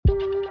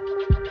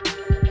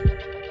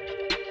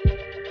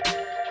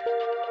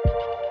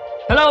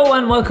Hello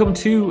and welcome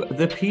to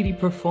the Petey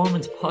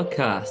Performance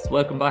Podcast.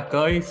 Welcome back,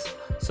 guys.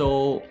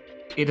 So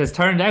it has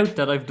turned out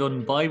that I've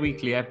done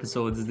bi-weekly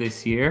episodes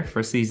this year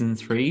for season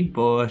 3,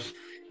 but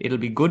it'll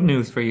be good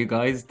news for you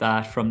guys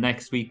that from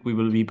next week we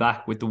will be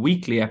back with the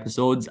weekly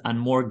episodes and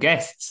more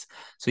guests.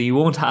 So you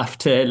won't have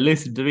to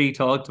listen to me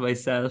talk to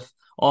myself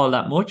all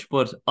that much,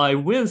 but I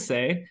will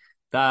say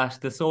that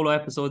the solo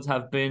episodes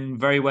have been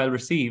very well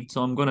received.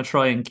 So I'm going to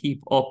try and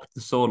keep up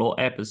the solo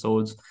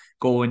episodes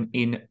going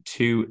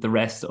into the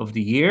rest of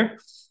the year.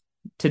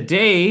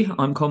 Today,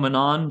 I'm coming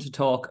on to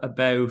talk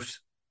about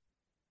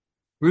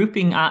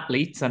grouping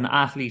athletes and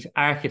athlete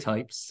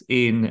archetypes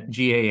in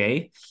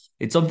GAA.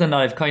 It's something that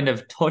I've kind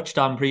of touched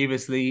on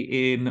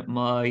previously in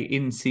my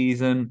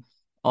in-season,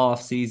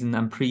 off-season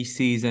and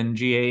pre-season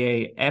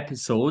GAA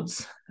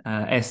episodes,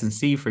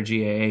 S&C for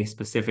GAA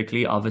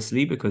specifically,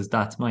 obviously, because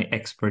that's my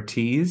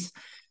expertise.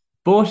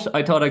 But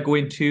I thought I'd go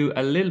into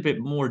a little bit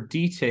more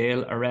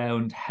detail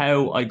around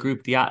how I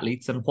group the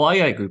athletes and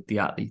why I group the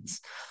athletes.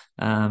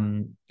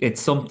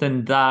 It's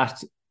something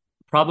that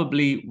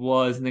probably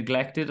was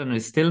neglected and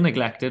is still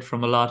neglected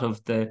from a lot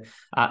of the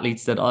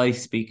athletes that I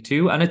speak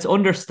to. And it's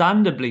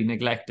understandably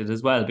neglected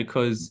as well,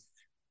 because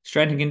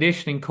strength and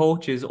conditioning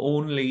coaches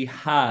only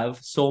have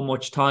so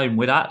much time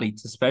with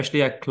athletes,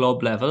 especially at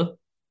club level.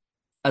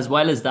 As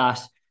well as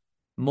that,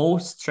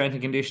 most strength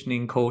and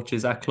conditioning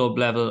coaches at club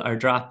level are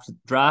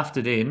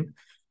drafted in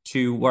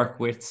to work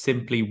with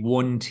simply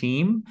one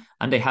team,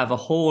 and they have a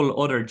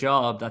whole other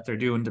job that they're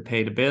doing to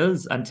pay the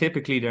bills, and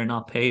typically they're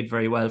not paid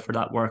very well for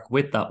that work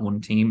with that one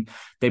team.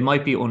 They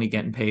might be only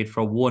getting paid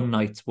for one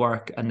night's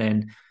work, and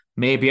then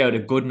maybe out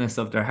of goodness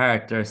of their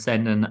heart they're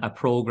sending a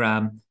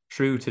program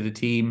through to the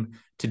team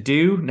to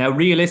do. Now,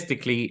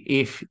 realistically,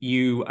 if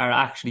you are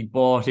actually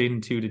bought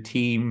into the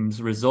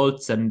team's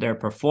results and their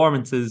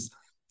performances,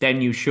 then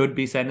you should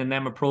be sending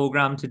them a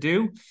program to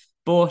do.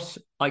 But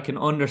I can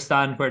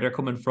understand where they're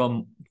coming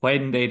from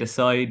when they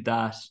decide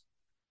that,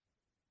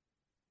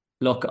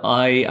 look,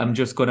 I am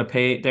just going to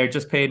pay, they're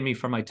just paying me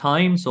for my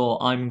time, so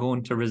I'm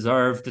going to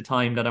reserve the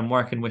time that I'm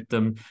working with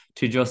them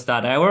to just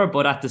that hour.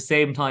 But at the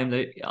same time,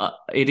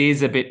 it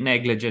is a bit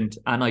negligent,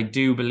 and I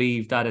do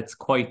believe that it's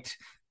quite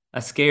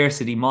a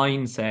scarcity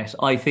mindset.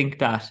 I think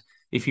that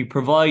if you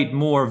provide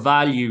more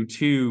value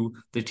to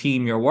the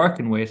team you're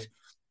working with,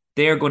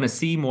 they're going to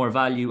see more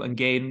value and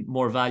gain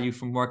more value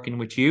from working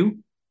with you.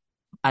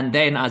 And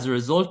then as a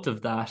result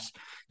of that,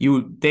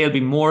 they'll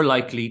be more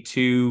likely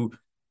to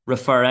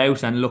refer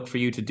out and look for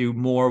you to do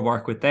more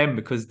work with them,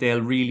 because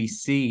they'll really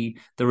see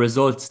the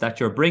results that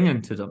you're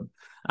bringing to them.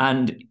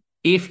 And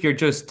if you're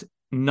just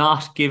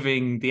not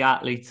giving the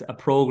athletes a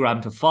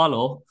program to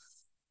follow,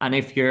 and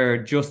if you're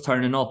just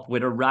turning up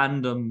with a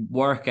random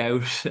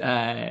workout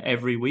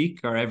every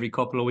week or every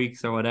couple of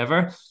weeks or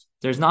whatever,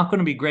 there's not going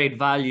to be great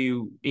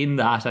value in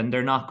that, and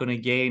they're not going to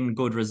gain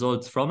good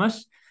results from it.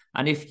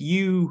 And if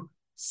you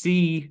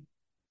see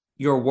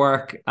your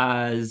work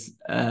as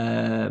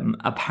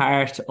a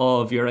part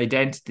of your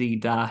identity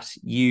that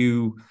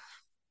you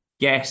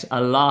get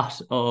a lot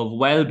of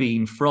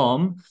well-being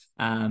from,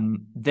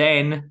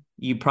 then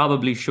you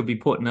probably should be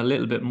putting a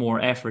little bit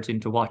more effort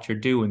into what you're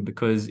doing,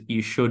 because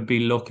you should be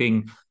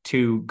looking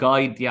to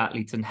guide the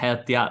athletes and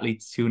help the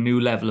athletes to a new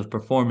level of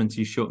performance.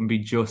 You shouldn't be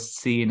just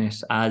seeing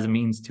it as a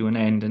means to an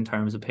end in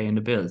terms of paying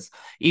the bills,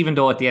 even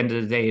though at the end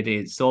of the day it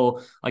is.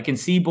 So I can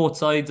see both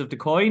sides of the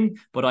coin,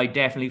 but I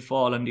definitely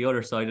fall on the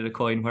other side of the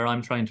coin, where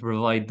I'm trying to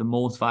provide the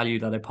most value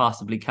that I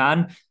possibly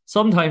can,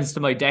 sometimes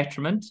to my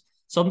detriment.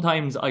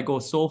 Sometimes I go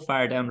so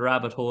far down the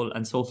rabbit hole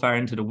and so far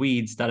into the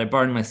weeds that I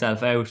burn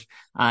myself out,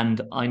 and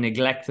I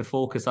neglect to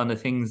focus on the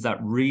things that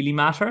really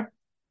matter.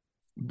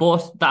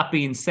 But that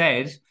being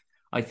said,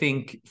 I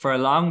think for a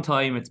long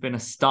time it's been a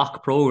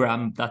stock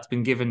program that's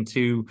been given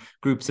to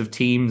groups of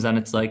teams, and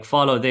it's like,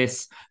 follow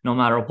this no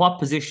matter what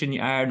position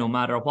you are, no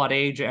matter what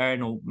age you are,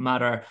 no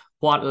matter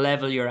what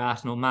level you're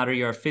at, no matter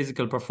your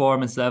physical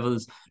performance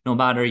levels, no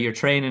matter your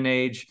training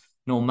age,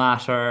 no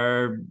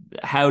matter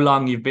how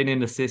long you've been in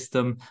the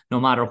system,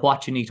 no matter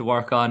what you need to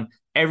work on.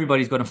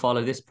 Everybody's going to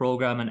follow this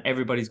program, and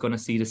everybody's going to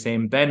see the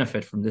same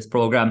benefit from this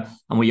program.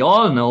 And we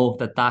all know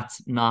that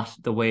that's not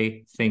the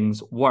way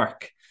things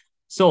work.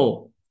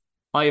 So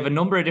I have a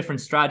number of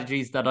different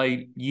strategies that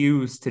I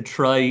use to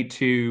try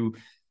to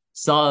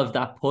solve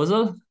that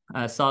puzzle,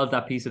 solve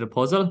that piece of the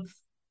puzzle.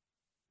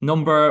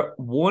 Number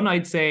one,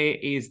 I'd say,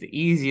 is the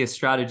easiest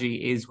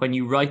strategy is when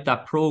you write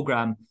that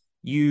program,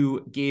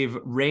 you give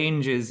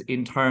ranges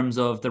in terms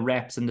of the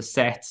reps and the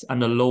sets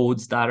and the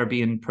loads that are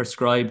being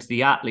prescribed to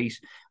the athlete,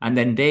 and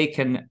then they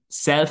can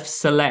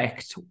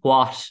self-select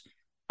what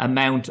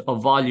amount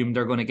of volume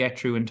they're going to get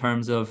through in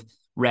terms of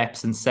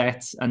reps and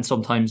sets, and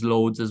sometimes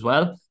loads as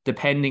well,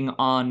 depending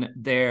on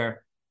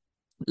their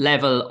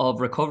level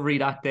of recovery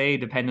that day,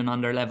 depending on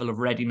their level of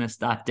readiness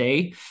that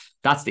day.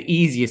 That's the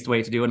easiest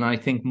way to do it, and I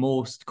think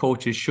most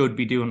coaches should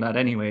be doing that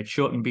anyway. It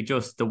shouldn't be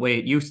just the way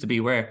it used to be,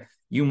 where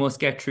you must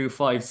get through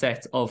 5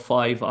 sets of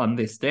 5 on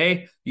this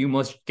day. You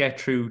must get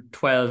through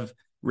 12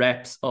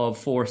 reps of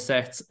 4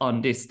 sets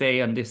on this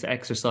day on this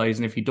exercise.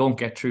 And if you don't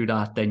get through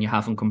that, then you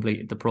haven't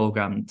completed the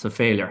program. It's a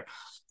failure.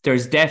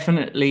 There's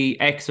definitely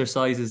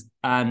exercises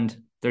and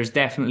there's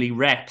definitely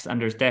reps and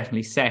there's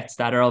definitely sets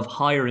that are of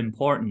higher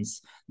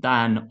importance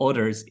than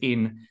others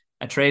in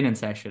a training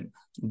session.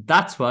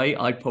 That's why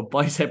I put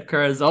bicep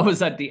curls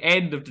always at the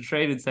end of the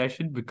training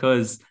session,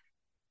 because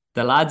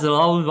the lads will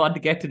always want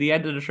to get to the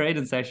end of the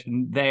training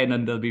session then,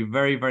 and they'll be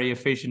very, very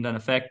efficient and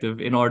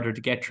effective in order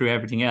to get through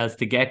everything else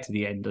to get to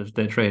the end of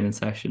the training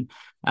session.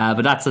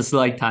 But that's a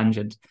slight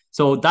tangent.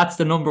 So that's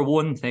the number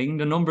one thing.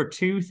 The number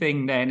two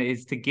thing then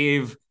is to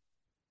give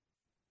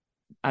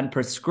and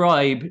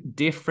prescribe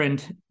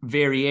different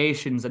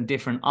variations and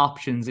different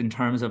options in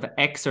terms of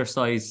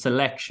exercise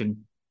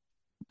selection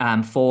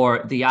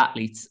for the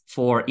athletes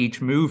for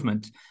each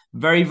movement.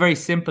 Very, very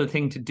simple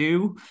thing to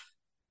do.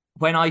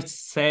 When I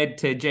said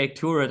to Jake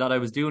Tura that I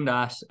was doing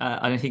that,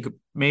 and I think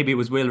maybe it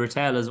was Will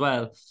Rattel as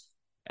well,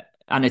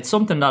 and it's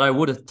something that I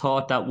would have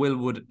thought that Will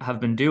would have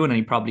been doing, and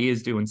he probably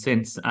is doing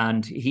since,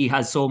 and he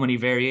has so many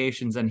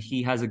variations and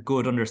he has a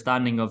good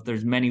understanding of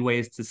there's many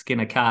ways to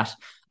skin a cat,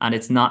 and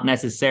it's not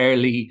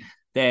necessarily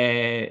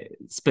the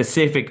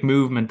specific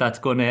movement that's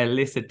going to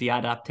elicit the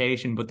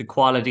adaptation, but the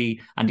quality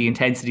and the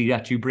intensity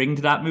that you bring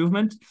to that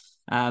movement.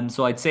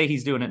 So I'd say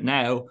he's doing it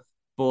now.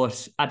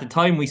 But at the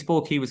time we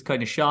spoke, he was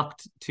kind of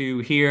shocked to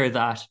hear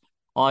that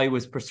I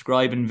was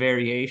prescribing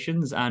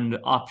variations and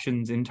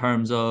options in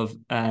terms of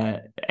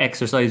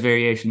exercise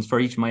variations for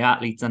each of my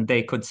athletes, and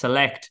they could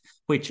select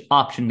which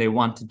option they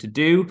wanted to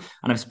do.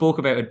 And I've spoke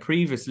about it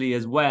previously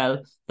as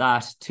well,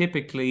 that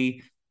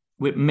typically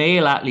with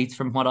male athletes,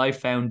 from what I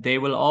found, they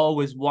will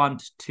always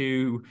want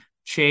to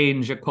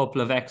change a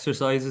couple of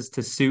exercises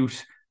to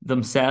suit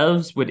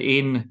themselves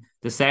within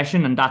the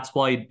session. And that's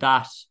why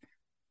that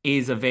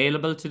is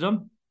available to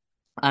them.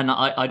 And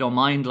I don't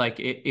mind, like,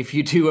 if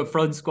you do a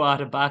front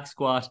squat, a back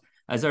squat,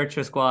 a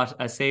Zercher squat,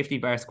 a safety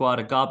bar squat,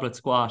 a goblet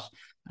squat,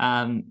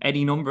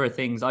 any number of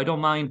things, I don't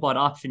mind what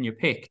option you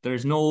pick.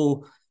 There's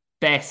no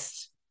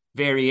best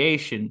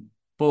variation,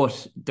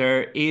 but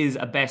there is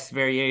a best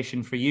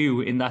variation for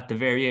you, in that the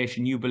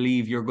variation you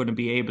believe you're going to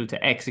be able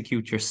to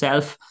execute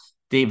yourself,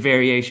 the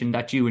variation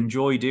that you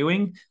enjoy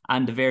doing,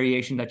 and the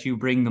variation that you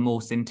bring the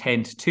most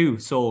intent to.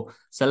 So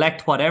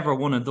select whatever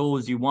one of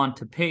those you want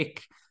to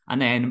pick,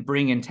 and then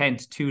bring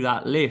intent to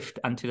that lift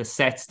and to the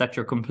sets that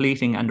you're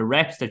completing and the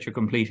reps that you're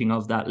completing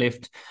of that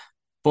lift.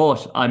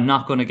 But I'm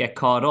not going to get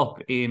caught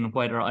up in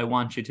whether I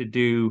want you to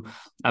do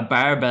a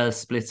barbell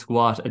split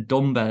squat, a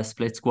dumbbell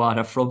split squat,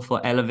 a front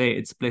foot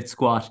elevated split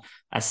squat,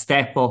 a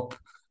step up,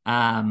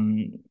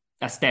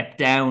 a step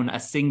down, a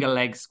single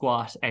leg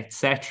squat,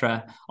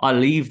 etc. I'll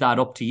leave that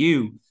up to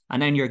you. And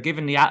then you're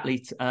giving the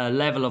athletes a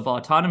level of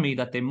autonomy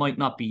that they might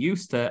not be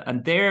used to,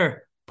 and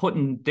they're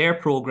putting their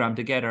program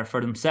together for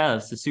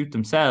themselves to suit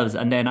themselves.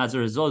 And then as a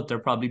result, they're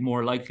probably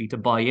more likely to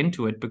buy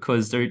into it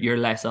because you're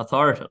less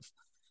authoritative.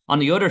 On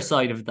the other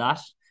side of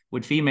that,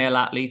 with female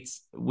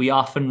athletes, we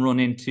often run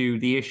into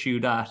the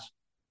issue that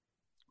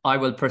I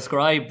will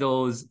prescribe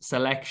those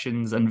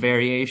selections and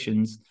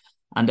variations,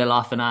 and they'll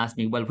often ask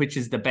me, well, which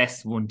is the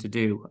best one to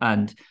do?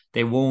 And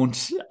they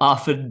won't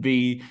often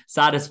be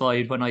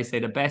satisfied when I say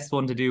the best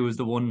one to do is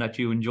the one that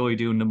you enjoy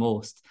doing the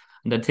most.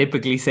 And they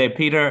typically say,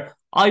 Peter,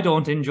 I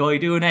don't enjoy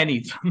doing any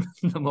of them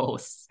the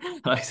most.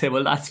 And I say,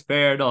 well, that's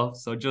fair enough.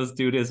 So just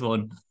do this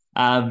one.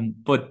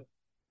 But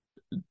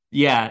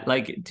yeah,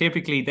 like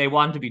typically they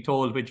want to be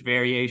told which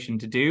variation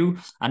to do,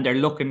 and they're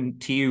looking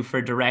to you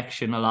for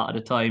direction a lot of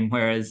the time.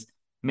 Whereas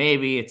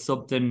maybe it's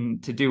something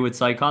to do with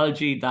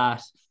psychology,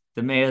 that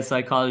the male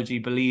psychology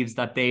believes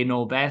that they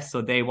know best,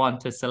 so they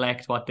want to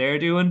select what they're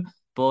doing.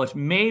 But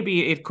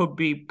maybe it could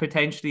be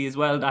potentially as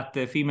well that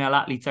the female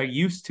athletes are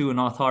used to an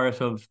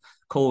authoritative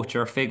coach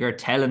or figure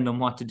telling them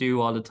what to do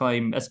all the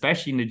time,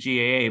 especially in the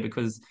GAA,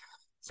 because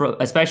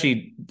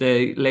especially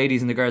the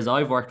ladies and the girls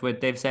I've worked with,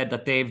 they've said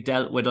that they've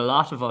dealt with a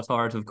lot of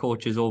authoritative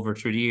coaches over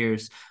through the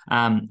years.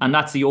 And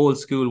that's the old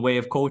school way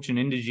of coaching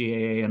in the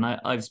GAA. And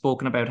I've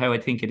spoken about how I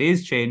think it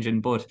is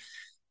changing, but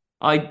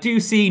I do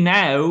see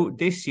now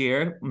this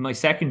year, my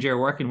second year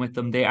working with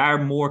them, they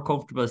are more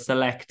comfortable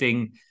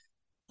selecting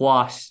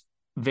what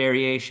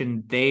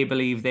variation they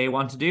believe they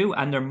want to do,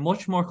 and they're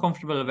much more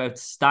comfortable about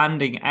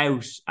standing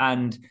out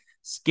and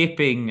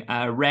skipping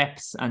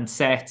reps and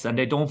sets, and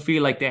they don't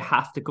feel like they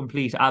have to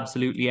complete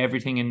absolutely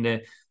everything in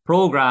the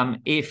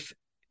program if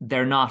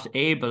they're not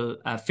able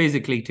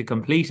physically to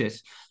complete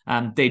it.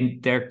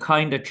 They're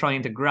kind of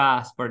trying to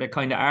grasp, or they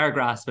kind of are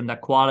grasping,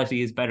 that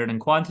quality is better than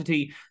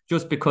quantity.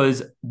 Just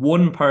because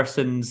one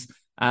person's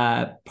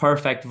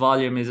perfect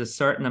volume is a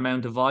certain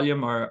amount of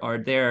volume, or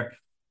their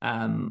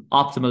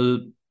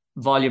optimal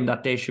volume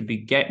that they should be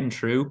getting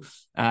through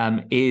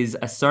is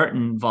a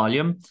certain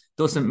volume,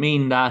 doesn't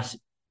mean that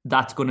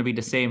that's going to be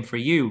the same for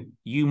you.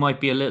 You might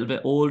be a little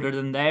bit older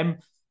than them.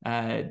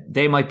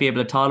 They might be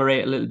able to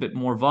tolerate a little bit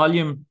more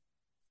volume.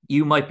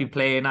 You might be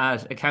playing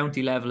at a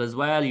county level as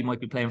well. You might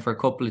be playing for a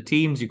couple of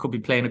teams. You could be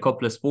playing a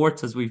couple of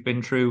sports, as we've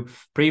been through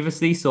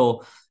previously.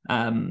 So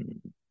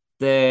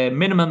the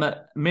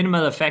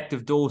minimal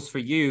effective dose for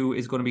you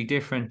is going to be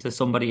different to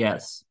somebody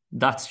else.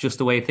 That's just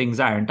the way things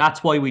are. And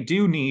that's why we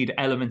do need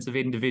elements of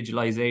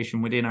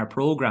individualization within our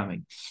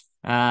programming.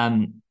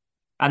 And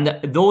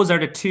those are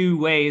the two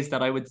ways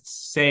that I would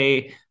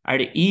say are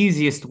the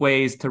easiest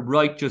ways to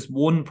write just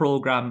one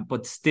program,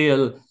 but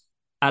still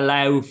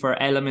allow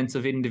for elements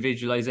of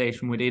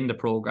individualization within the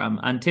program.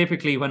 And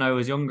typically when I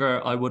was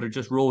younger, I would have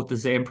just wrote the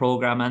same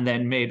program and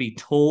then maybe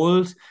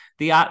told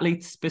the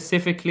athletes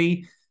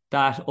specifically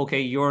that,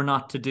 okay, you're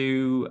not to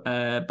do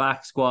a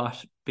back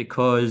squat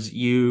because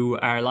you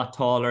are a lot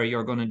taller,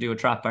 you're going to do a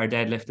trap bar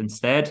deadlift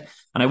instead.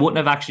 And I wouldn't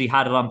have actually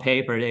had it on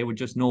paper. They would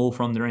just know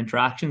from their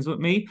interactions with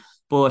me.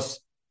 But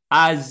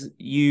as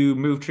you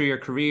move through your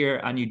career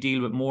and you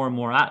deal with more and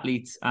more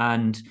athletes,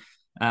 and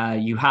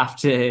you have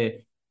to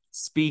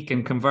speak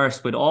and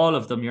converse with all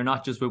of them, you're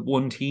not just with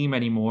one team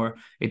anymore.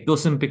 It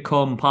doesn't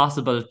become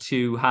possible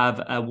to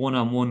have a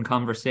one-on-one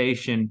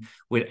conversation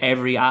with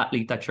every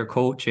athlete that you're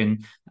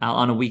coaching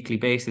on a weekly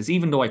basis,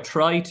 even though I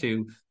try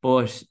to.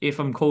 But if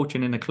I'm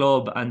coaching in a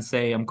club and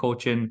say I'm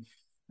coaching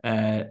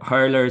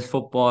hurlers,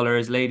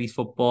 footballers, ladies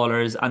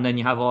footballers, and then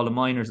you have all the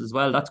minors as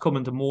well, that's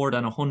coming to more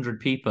than 100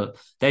 people.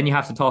 Then you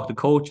have to talk to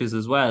coaches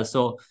as well,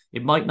 so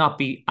it might not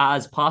be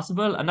as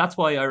possible. And that's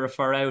why I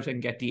refer out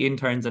and get the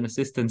interns and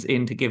assistants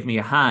in to give me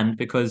a hand,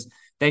 because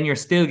then you're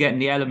still getting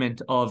the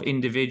element of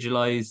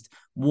individualized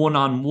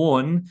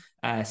one-on-one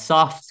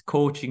soft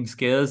coaching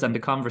skills and the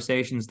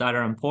conversations that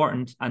are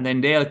important. And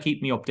then they'll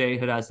keep me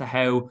updated as to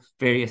how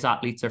various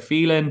athletes are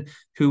feeling,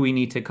 who we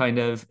need to kind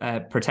of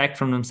protect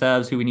from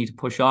themselves, who we need to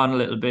push on a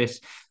little bit.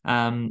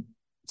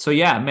 So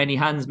yeah, many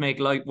hands make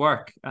light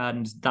work,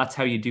 and that's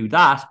how you do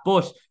that.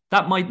 But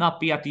that might not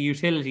be at the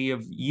utility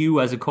of you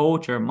as a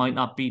coach, or it might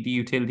not be the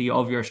utility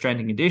of your strength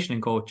and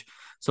conditioning coach.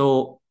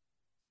 So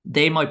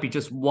they might be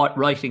just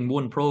writing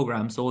one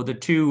program. So the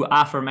two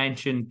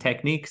aforementioned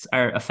techniques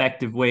are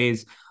effective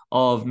ways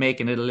of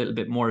making it a little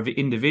bit more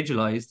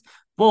individualized.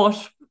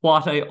 But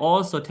what I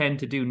also tend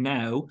to do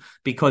now,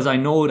 because I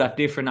know that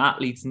different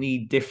athletes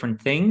need different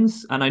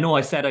things, and I know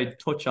I said I'd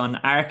touch on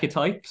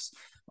archetypes,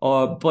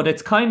 but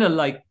it's kind of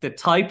like the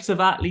types of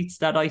athletes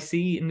that I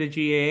see in the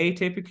GAA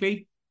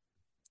typically.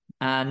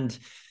 And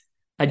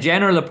a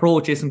general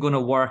approach isn't going to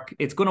work.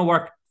 It's going to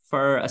work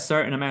for a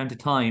certain amount of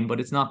time, but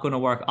it's not going to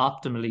work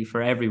optimally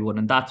for everyone.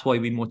 And that's why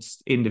we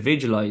must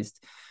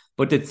individualized.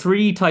 But the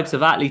three types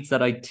of athletes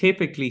that I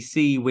typically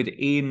see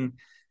within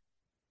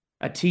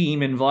a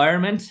team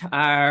environment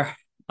are,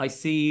 I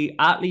see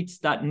athletes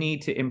that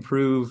need to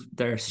improve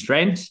their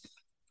strength.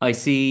 I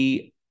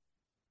see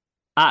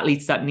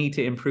athletes that need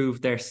to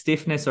improve their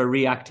stiffness or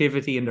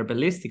reactivity and their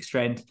ballistic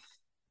strength.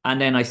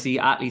 And then I see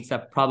athletes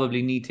that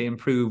probably need to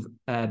improve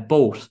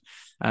both.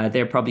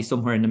 They're probably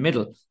somewhere in the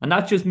middle. And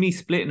that's just me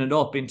splitting it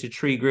up into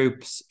three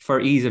groups for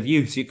ease of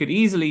use. You could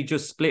easily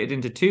just split it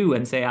into two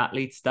and say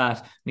athletes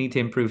that need to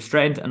improve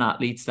strength and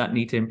athletes that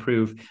need to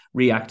improve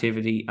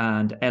reactivity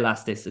and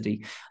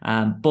elasticity.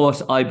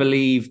 But I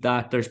believe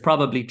that there's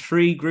probably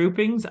three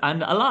groupings.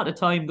 And a lot of the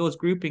time, those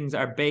groupings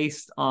are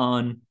based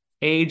on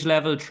age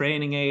level,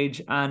 training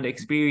age, and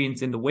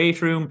experience in the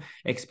weight room,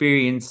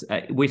 experience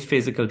with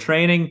physical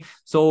training.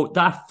 So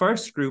that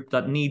first group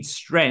that needs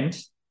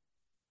strength,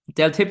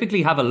 they'll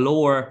typically have a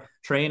lower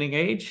training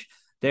age.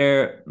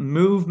 Their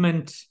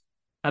movement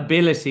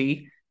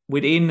ability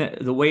within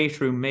the weight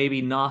room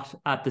maybe not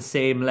at the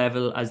same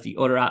level as the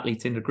other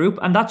athletes in the group.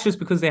 And that's just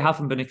because they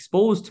haven't been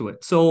exposed to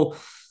it. So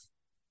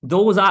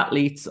those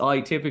athletes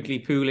I typically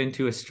pool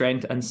into a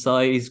strength and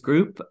size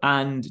group,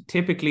 and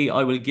typically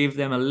I will give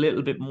them a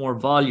little bit more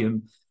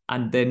volume,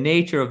 and the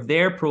nature of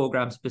their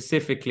program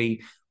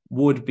specifically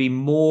would be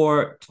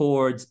more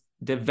towards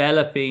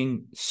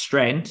developing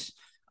strength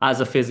as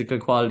a physical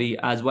quality,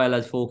 as well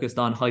as focused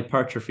on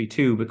hypertrophy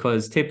too,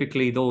 because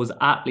typically those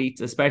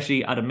athletes,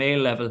 especially at a male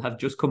level, have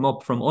just come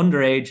up from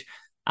underage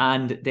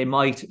and they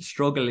might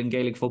struggle in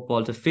Gaelic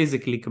football to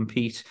physically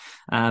compete.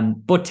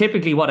 But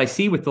typically what I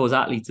see with those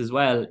athletes as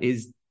well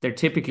is they're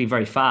typically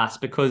very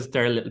fast because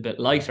they're a little bit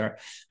lighter.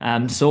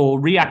 So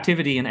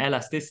reactivity and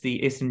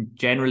elasticity isn't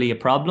generally a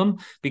problem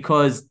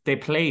because they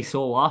play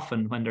so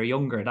often when they're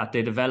younger that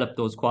they develop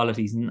those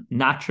qualities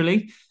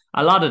naturally,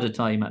 a lot of the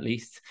time at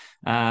least.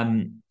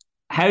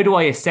 How do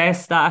I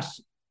assess that?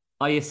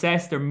 I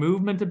assess their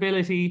movement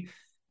ability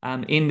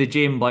in the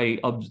gym by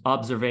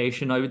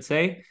observation, I would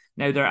say.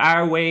 Now, there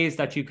are ways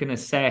that you can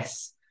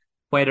assess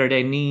whether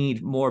they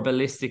need more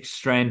ballistic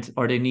strength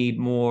or they need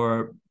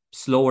more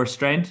slower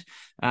strength.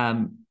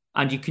 And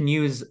you can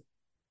use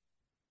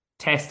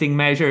testing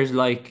measures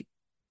like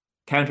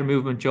counter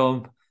movement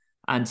jump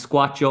and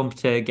squat jump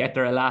to get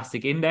their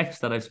elastic index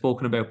that I've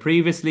spoken about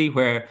previously,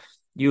 where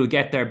you'll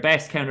get their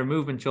best counter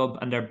movement jump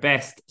and their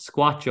best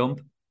squat jump.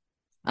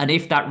 And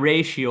if that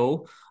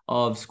ratio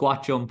of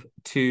squat jump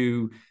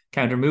to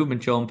counter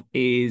movement jump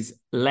is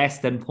less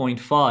than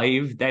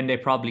 0.5, then they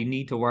probably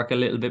need to work a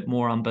little bit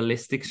more on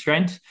ballistic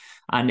strength.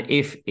 And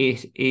if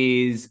it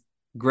is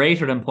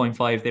greater than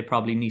 0.5, they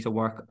probably need to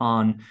work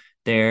on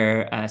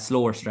their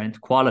slower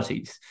strength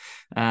qualities.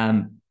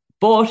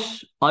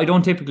 But I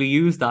don't typically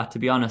use that, to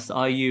be honest.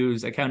 I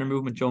use a counter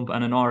movement jump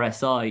and an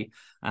RSI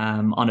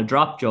on a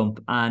drop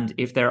jump. And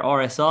if their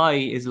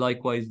RSI is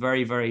likewise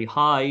very, very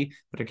high,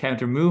 but a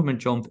counter movement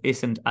jump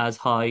isn't as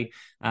high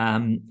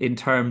in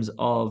terms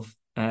of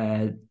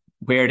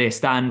where they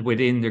stand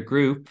within the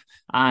group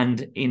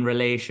and in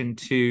relation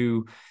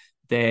to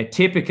the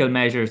typical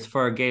measures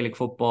for Gaelic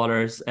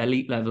footballers,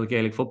 elite level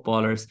Gaelic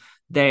footballers,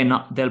 then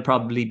they'll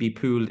probably be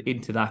pooled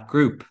into that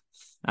group.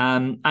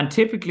 And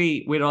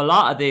typically with a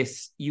lot of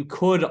this, you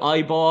could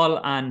eyeball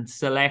and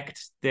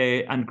select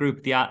and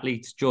group the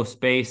athletes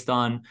just based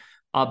on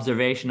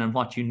observation and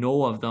what you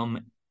know of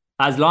them,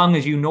 as long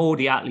as you know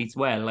the athletes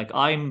well. Like,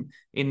 I'm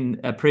in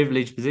a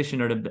privileged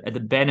position, or the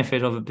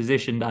benefit of a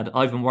position that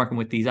I've been working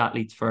with these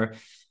athletes for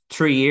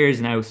 3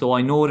 years now. So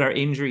I know their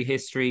injury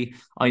history.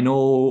 I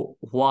know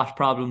what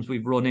problems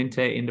we've run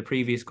into in the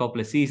previous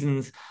couple of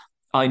seasons.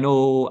 I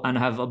know and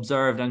have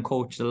observed and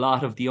coached a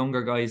lot of the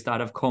younger guys that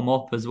have come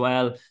up as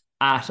well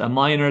at a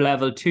minor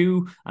level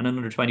too and an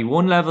under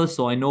 21 level.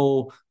 So I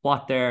know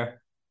what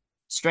their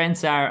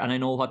strengths are and I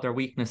know what their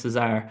weaknesses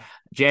are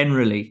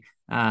generally.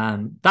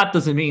 That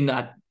doesn't mean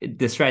that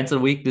the strengths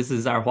and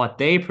weaknesses are what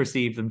they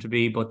perceive them to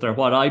be, but they're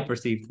what I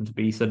perceive them to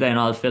be. So then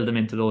I'll fill them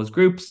into those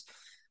groups.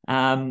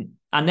 And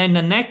then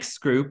the next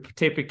group,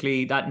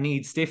 typically that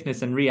needs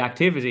stiffness and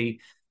reactivity,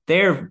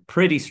 they're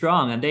pretty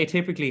strong and they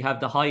typically have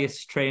the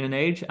highest training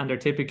age and they're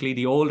typically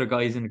the older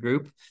guys in the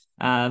group.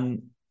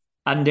 And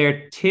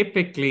they're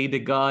typically the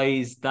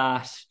guys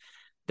that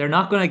they're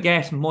not going to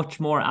get much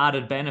more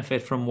added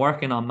benefit from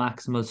working on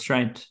maximal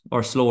strength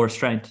or slower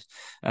strength.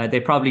 They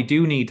probably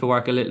do need to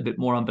work a little bit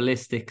more on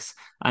ballistics.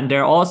 And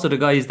they're also the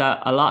guys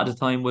that a lot of the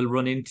time will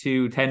run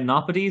into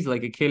tendinopathies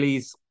like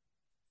Achilles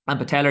and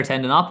patellar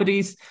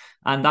tendinopathies.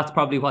 And that's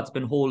probably what's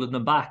been holding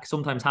them back.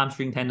 Sometimes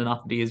hamstring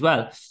tendinopathy as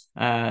well.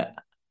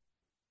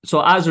 So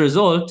as a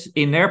result,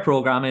 in their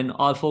programming,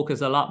 I'll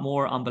focus a lot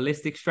more on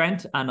ballistic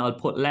strength and I'll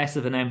put less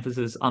of an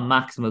emphasis on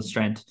maximal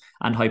strength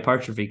and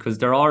hypertrophy, because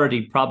they're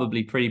already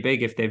probably pretty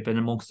big if they've been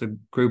amongst the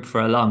group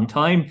for a long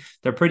time.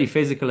 They're pretty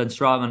physical and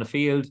strong on the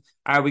field.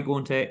 Are we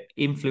going to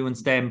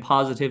influence them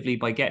positively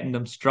by getting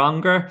them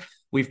stronger?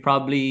 We've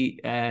probably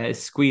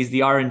squeezed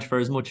the orange for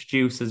as much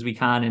juice as we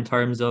can in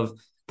terms of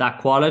that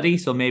quality.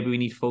 So maybe we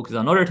need to focus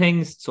on other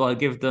things. So I'll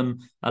give them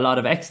a lot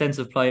of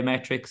extensive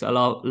plyometrics, a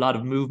lot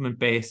of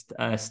movement-based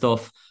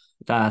stuff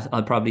that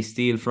I'll probably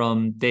steal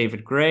from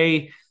David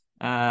Gray.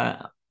 And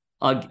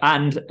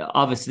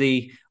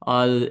obviously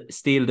I'll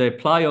steal the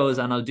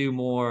plyos and I'll do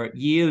more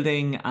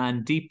yielding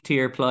and deep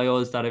tier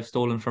plyos that I've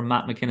stolen from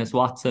Matt McInnes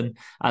Watson,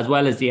 as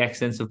well as the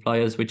extensive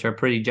plyos, which are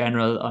pretty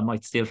general. I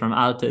might steal from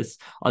Altus.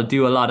 I'll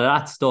do a lot of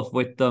that stuff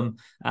with them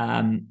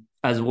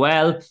as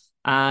well.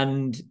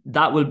 And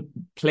that will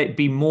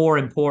be more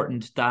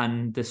important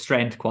than the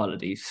strength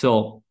quality.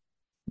 So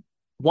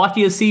what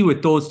you'll see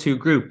with those two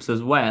groups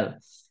as well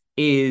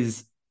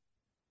is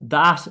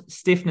that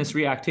stiffness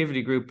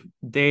reactivity group,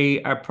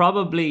 they are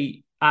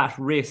probably at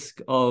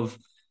risk of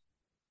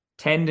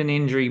tendon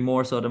injury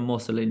more so than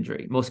muscular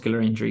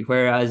injury.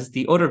 Whereas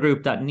the other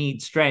group that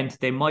needs strength,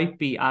 they might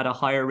be at a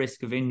higher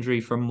risk of injury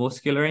from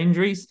muscular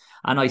injuries.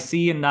 And I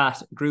see in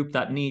that group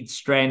that needs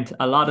strength,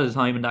 a lot of the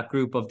time in that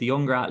group of the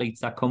younger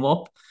athletes that come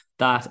up,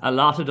 that a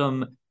lot of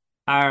them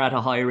are at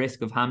a high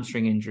risk of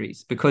hamstring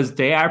injuries because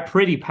they are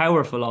pretty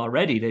powerful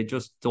already. They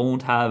just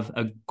don't have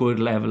a good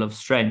level of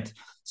strength.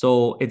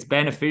 So it's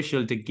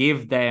beneficial to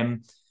give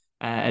them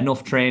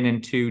enough training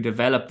to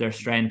develop their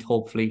strength,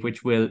 hopefully,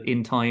 which will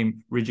in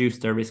time reduce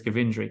their risk of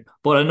injury.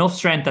 But enough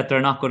strength that they're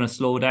not going to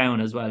slow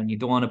down as well. And you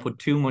don't want to put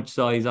too much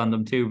size on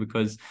them too,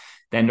 because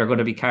then they're going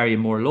to be carrying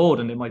more load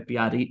and they might be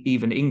at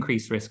even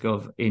increased risk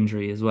of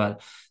injury as well.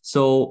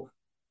 So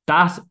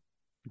that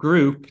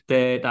group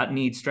that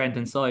needs strength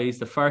and size,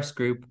 the first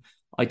group,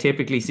 I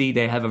typically see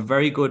they have a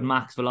very good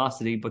max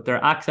velocity, but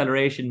their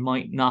acceleration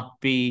might not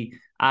be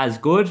as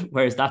good.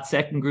 Whereas that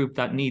second group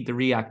that need the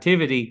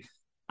reactivity,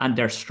 and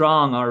they're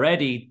strong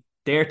already,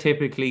 they're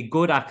typically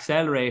good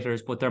accelerators,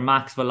 but their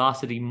max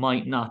velocity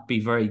might not be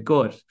very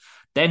good.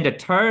 Then the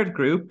third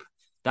group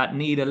that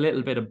need a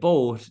little bit of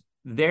both,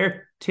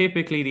 they're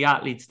typically the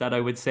athletes that I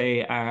would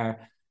say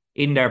are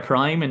in their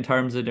prime in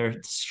terms of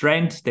their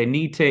strength. They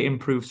need to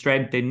improve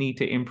strength. They need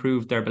to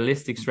improve their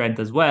ballistic strength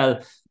as well.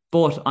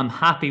 But I'm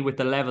happy with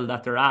the level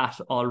that they're at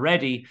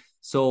already.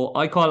 So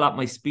I call that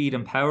my speed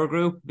and power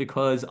group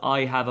because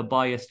I have a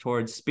bias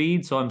towards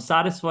speed. So I'm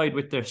satisfied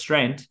with their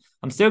strength.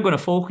 I'm still going to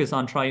focus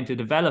on trying to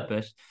develop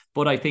it,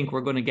 but I think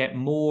we're going to get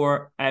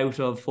more out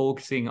of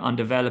focusing on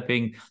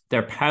developing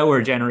their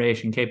power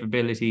generation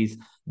capabilities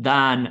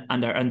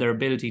and their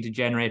ability to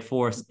generate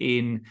force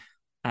in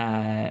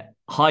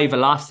high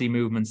velocity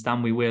movements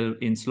than we will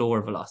in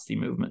slower velocity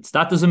movements.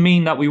 That doesn't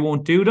mean that we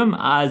won't do them.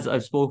 As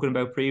I've spoken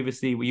about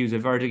previously, we use a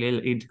vertical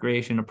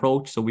integration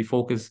approach. So we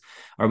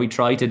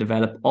try to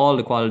develop all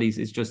the qualities.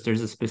 It's just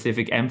there's a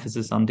specific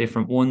emphasis on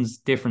different ones,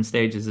 different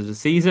stages of the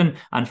season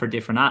and for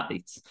different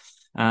athletes.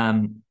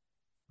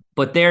 But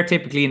But they're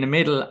typically in the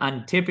middle,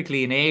 and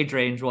typically in age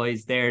range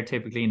wise, they're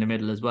typically in the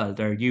middle as well.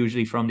 They're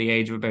usually from the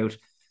age of about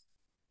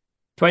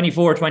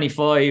 24,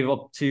 25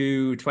 up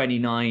to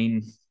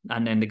 29.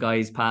 And then the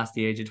guys past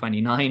the age of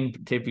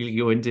 29 typically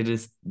go into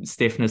this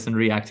stiffness and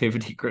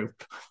reactivity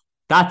group.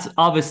 That's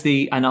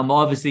obviously, and I'm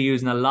obviously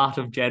using a lot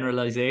of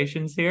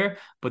generalizations here,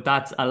 but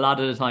that's a lot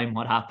of the time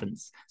what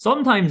happens.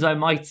 Sometimes I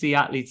might see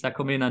athletes that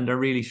come in and they're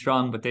really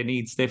strong, but they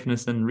need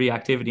stiffness and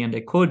reactivity, and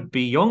they could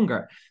be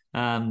younger.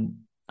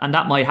 And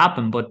that might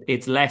happen, but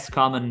it's less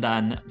common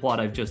than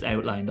what I've just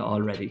outlined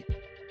already.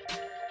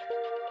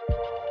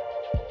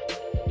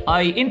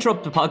 I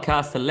interrupt the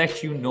podcast to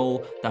let you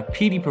know that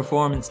Petey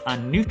Performance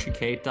and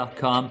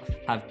NutriCate.com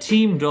have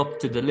teamed up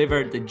to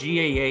deliver the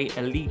GAA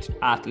Elite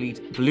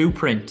Athlete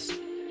Blueprint.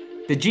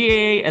 The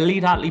GAA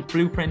Elite Athlete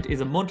Blueprint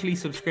is a monthly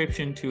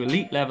subscription to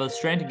elite level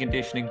strength and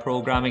conditioning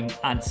programming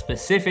and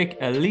specific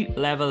elite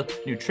level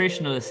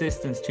nutritional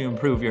assistance to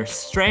improve your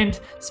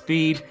strength,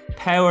 speed,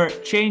 power,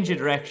 change of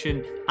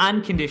direction,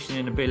 and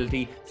conditioning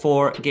ability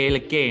for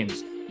Gaelic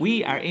Games.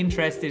 We are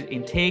interested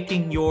in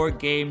taking your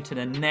game to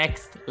the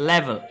next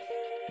level.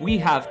 We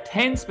have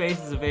 10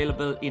 spaces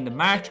available in the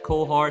March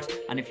cohort,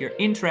 and if you're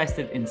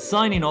interested in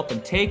signing up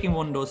and taking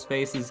one of those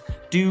spaces,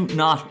 do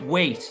not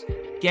wait.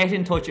 Get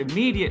in touch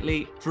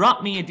immediately,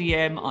 drop me a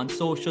DM on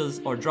socials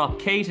or drop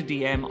Kate a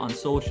DM on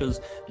socials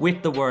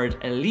with the word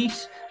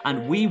elite,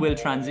 and we will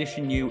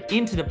transition you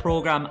into the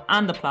program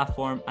and the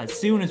platform as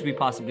soon as we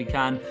possibly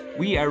can.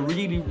 We are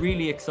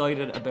really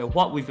excited about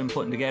what we've been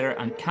putting together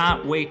and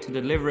can't wait to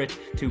deliver it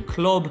to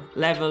club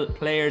level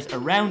players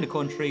around the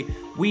country.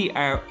 We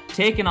are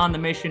taking on the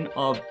mission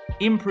of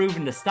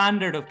improving the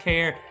standard of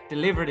care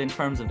delivered in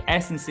terms of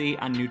S&C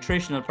and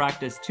nutritional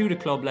practice to the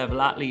club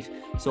level athlete.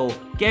 So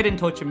get in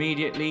touch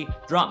immediately,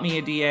 drop me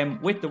a DM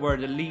with the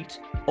word elite,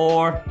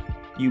 or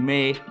you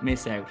may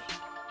miss out.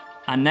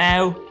 And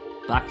now,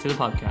 back to the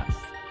podcast.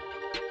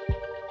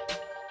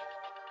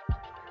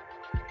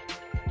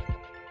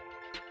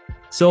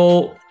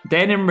 So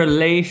then in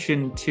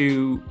relation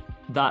to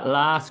that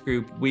last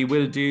group, we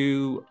will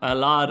do a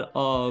lot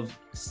of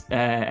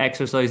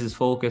exercises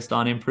focused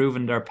on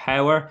improving their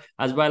power,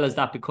 as well as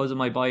that, because of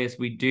my bias,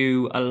 we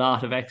do a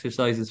lot of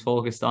exercises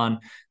focused on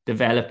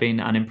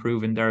developing and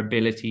improving their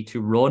ability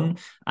to run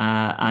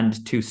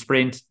and to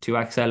sprint, to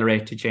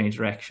accelerate, to change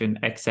direction,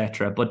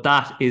 etc. But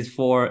that is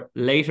for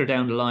later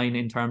down the line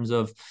in terms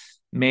of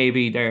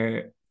maybe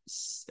their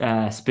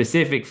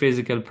specific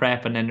physical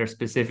prep and then their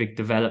specific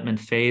development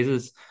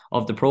phases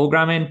of the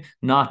programming,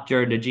 not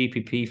during the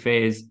GPP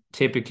phase.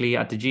 Typically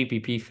at the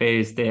GPP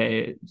phase,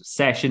 the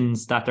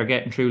sessions that they're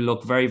getting through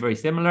look very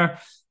similar,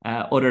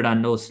 other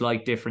than those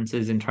slight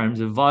differences in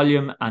terms of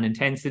volume and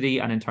intensity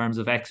and in terms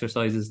of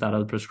exercises that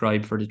I'll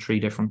prescribe for the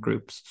 3 different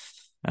groups.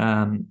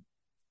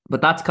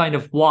 But that's kind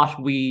of what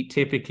we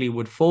typically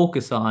would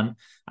focus on.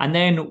 And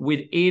then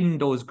within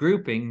those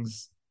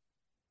groupings,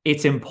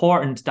 it's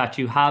important that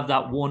you have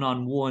that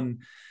one-on-one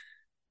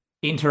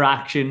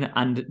interaction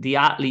and the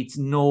athletes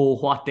know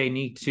what they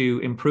need to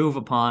improve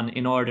upon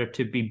in order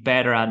to be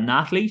better at an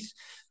athlete.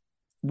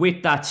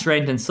 With that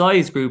strength and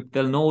size group,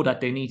 they'll know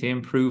that they need to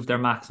improve their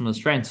maximal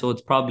strength. So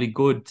it's probably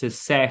good to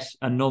set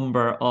a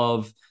number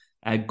of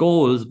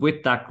goals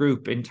with that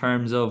group in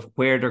terms of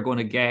where they're going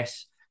to get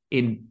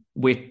in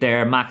with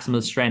their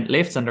maximal strength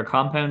lifts and their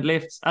compound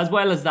lifts, as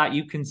well as that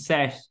you can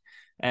set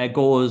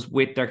goals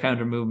with their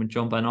counter movement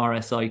jump and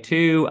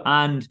RSI2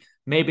 and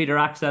maybe their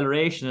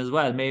acceleration as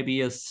well. Maybe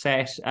you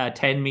set a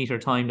 10 meter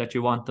time that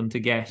you want them to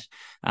get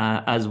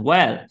as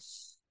well.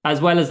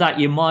 As well as that,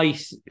 you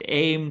might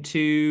aim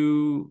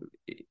to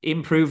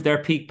improve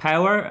their peak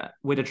power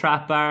with a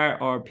trap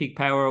bar or peak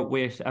power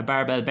with a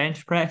barbell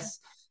bench press.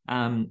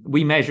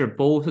 We measure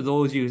both of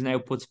those using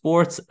Output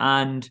Sports,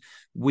 and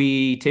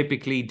we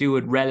typically do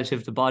it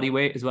relative to body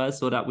weight as well,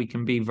 so that we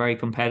can be very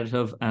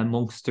competitive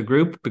amongst the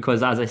group,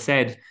 because as I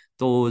said,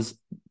 those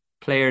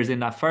players in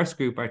that first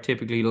group are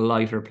typically the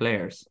lighter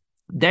players.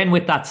 Then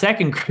with that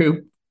second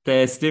group,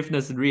 the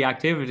stiffness and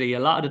reactivity, a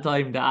lot of the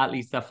time the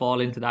athletes that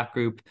fall into that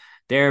group,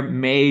 their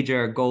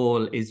major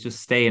goal is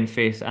just staying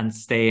fit and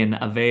staying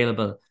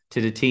available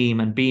to the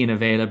team and being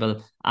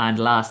available and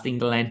lasting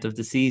the length of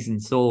the season.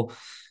 So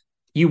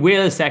you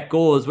will set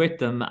goals with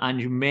them,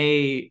 and you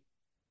may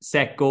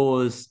set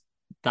goals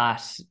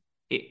that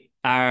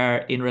are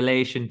in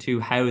relation to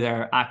how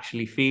they're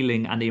actually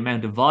feeling and the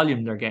amount of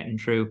volume they're getting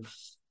through.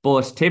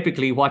 But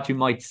typically what you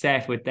might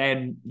set with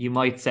them, you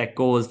might set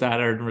goals that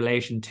are in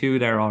relation to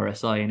their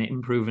RSI and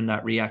improving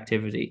that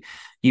reactivity.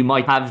 You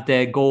might have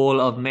the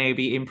goal of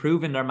maybe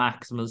improving their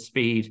maximal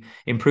speed,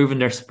 improving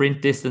their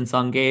sprint distance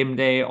on game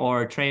day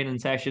or training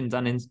sessions,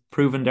 and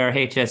improving their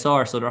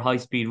HSR, so their high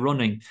speed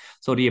running.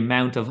 So the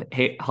amount of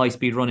high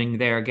speed running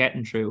they're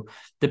getting through.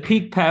 The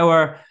peak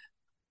power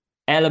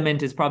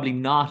element is probably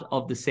not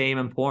of the same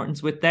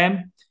importance with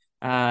them.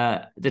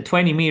 The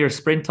 20 meter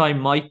sprint time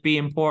might be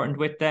important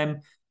with them.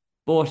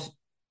 But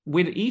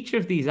with each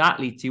of these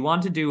athletes, you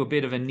want to do a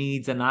bit of a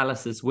needs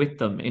analysis with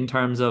them in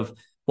terms of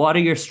What are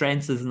your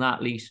strengths as an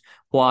athlete?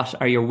 What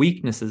are your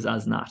weaknesses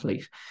as an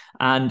athlete?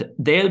 And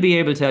they'll be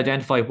able to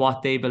identify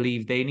what they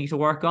believe they need to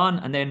work on.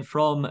 And then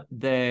from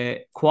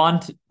the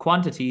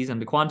quantities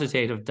and the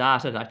quantitative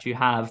data that you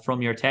have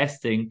from your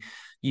testing,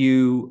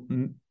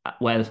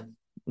 well,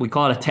 we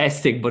call it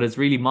testing, but it's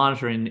really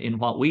monitoring in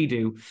what we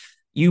do.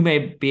 You may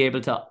be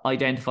able to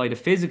identify the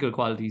physical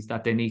qualities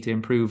that they need to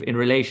improve in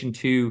relation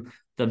to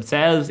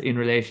themselves, in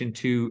relation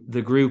to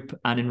the group,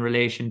 and in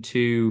relation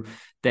to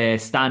the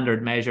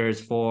standard measures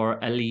for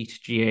elite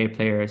GAA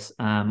players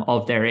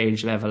of their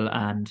age level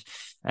and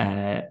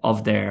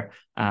of their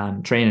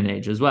training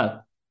age as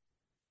well.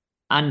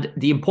 And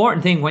the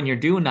important thing when you're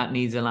doing that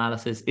needs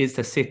analysis is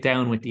to sit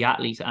down with the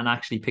athlete and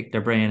actually pick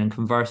their brain and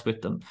converse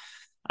with them.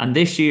 And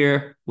this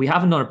year, we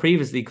haven't done it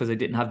previously because I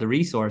didn't have the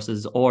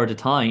resources or the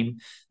time.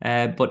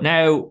 But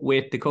now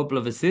with the couple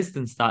of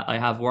assistants that I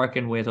have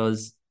working with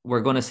us,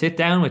 we're going to sit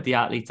down with the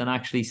athletes and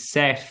actually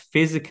set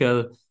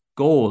physical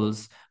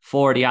goals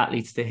for the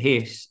athletes to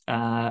hit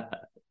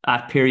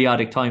at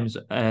periodic times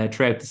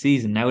throughout the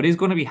season. Now, it is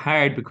going to be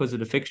hard because of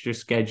the fixture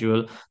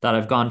schedule that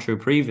I've gone through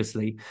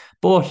previously.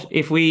 But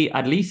if we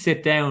at least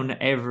sit down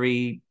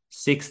every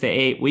 6 to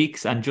 8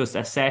 weeks and just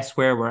assess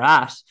where we're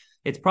at,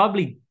 it's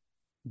probably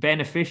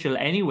beneficial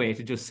anyway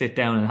to just sit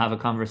down and have a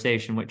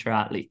conversation with your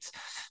athletes.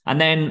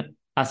 And then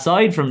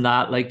aside from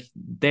that, like,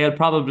 they'll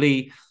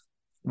probably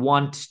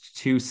want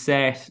to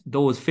set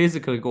those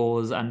physical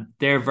goals, and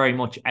they're very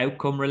much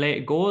outcome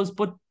related goals,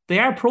 but they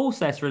are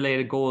process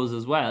related goals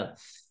as well,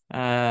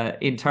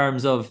 in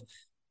terms of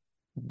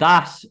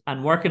that,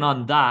 and working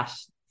on that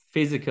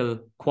physical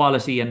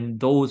quality and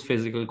those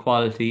physical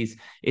qualities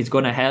is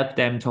going to help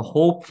them to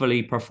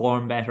hopefully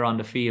perform better on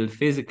the field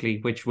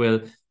physically, which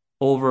will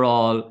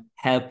overall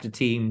help the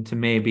team to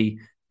maybe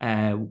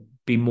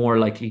be more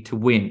likely to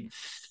win.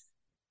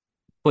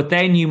 But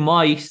then you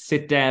might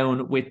sit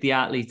down with the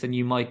athletes and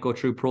you might go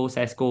through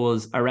process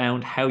goals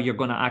around how you're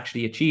going to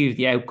actually achieve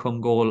the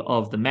outcome goal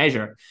of the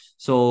measure.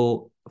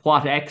 So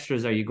what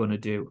extras are you going to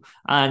do?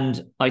 And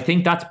I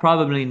think that's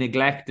probably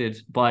neglected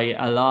by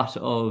a lot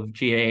of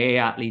GAA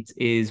athletes,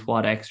 is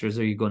what extras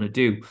are you going to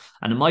do?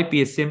 And it might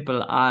be as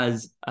simple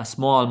as a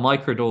small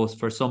microdose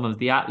for some of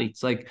the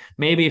athletes. Like,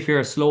 maybe if you're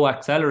a slow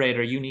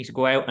accelerator, you need to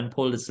go out and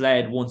pull the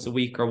sled once a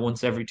week or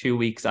once every 2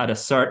 weeks at a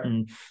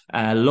certain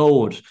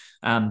load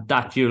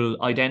that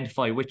you'll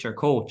identify with your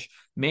coach.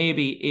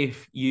 Maybe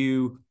if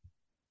you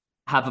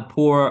have a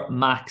poor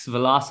max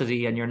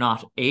velocity and you're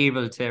not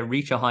able to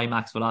reach a high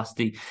max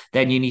velocity,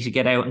 then you need to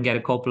get out and get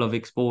a couple of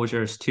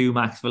exposures to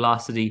max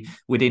velocity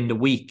within the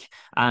week.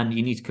 And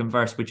you need to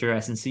converse with your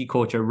S&C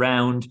coach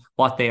around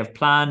what they have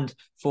planned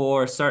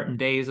for certain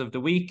days of the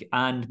week,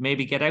 and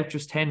maybe get out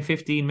just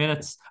 10-15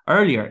 minutes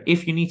earlier.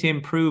 If you need to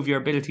improve your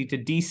ability to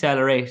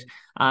decelerate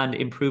and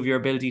improve your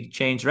ability to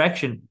change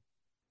direction,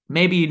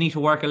 maybe you need to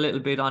work a little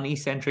bit on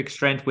eccentric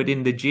strength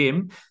within the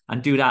gym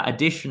and do that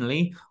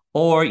additionally.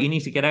 Or you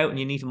need to get out and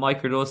you need to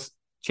microdose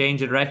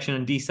change of direction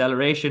and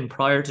deceleration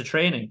prior to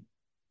training.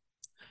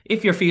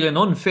 If you're feeling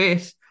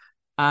unfit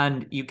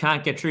and you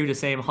can't get through the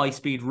same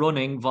high-speed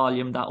running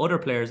volume that other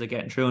players are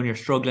getting through and you're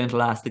struggling to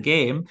last the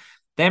game,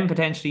 then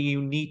potentially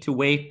you need to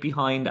wait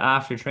behind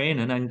after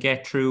training and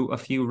get through a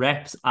few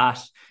reps at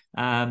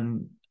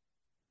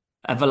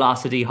a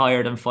velocity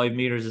higher than 5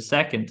 meters a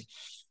second.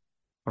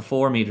 Or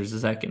 4 meters a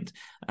second.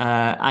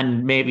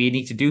 And maybe you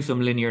need to do some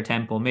linear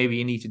tempo. Maybe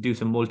you need to do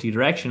some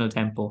multi-directional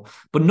tempo.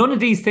 But none of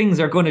these things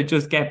are going to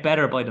just get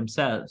better by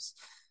themselves.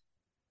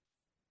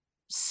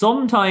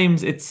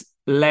 Sometimes it's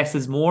less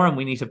is more, and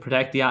we need to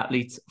protect the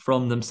athletes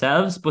from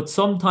themselves. But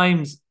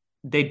sometimes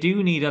they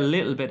do need a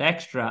little bit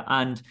extra.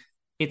 And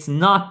it's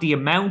not the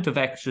amount of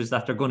extras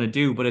that they're going to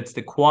do, but it's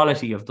the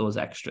quality of those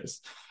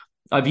extras.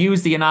 I've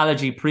used the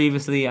analogy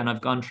previously, and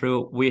I've gone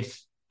through it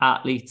with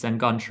athletes and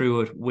gone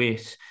through it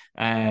with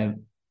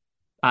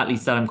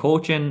athletes that I'm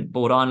coaching,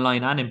 both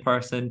online and in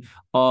person,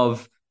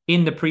 of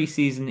in the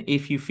preseason,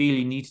 if you feel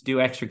you need to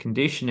do extra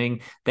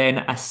conditioning, then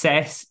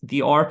assess the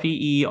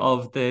RPE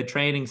of the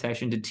training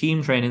session, the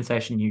team training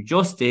session you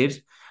just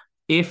did.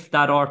 If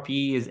that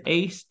RPE is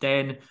 8,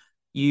 then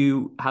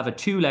you have a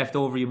 2 left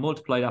over, you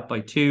multiply that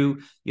by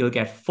 2, you'll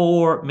get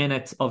 4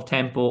 minutes of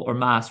tempo or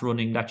mass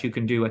running that you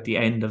can do at the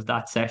end of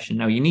that session.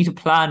 Now, you need to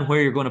plan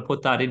where you're going to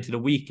put that into the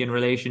week in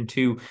relation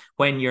to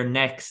when your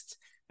next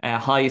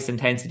highest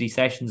intensity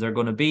sessions are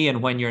going to be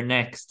and when your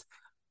next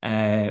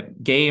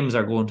games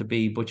are going to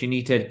be, but you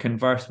need to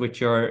converse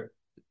with your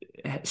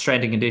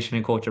strength and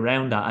conditioning coach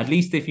around that. At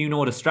least if you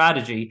know the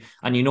strategy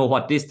and you know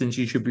what distance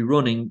you should be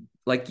running,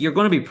 like, you're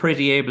going to be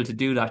pretty able to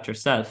do that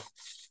yourself.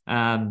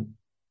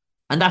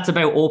 And that's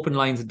about open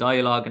lines of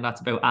dialogue, and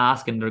that's about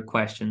asking their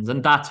questions.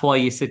 And that's why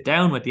you sit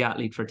down with the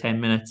athlete for 10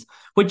 minutes,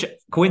 which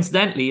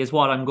coincidentally is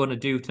what I'm going to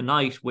do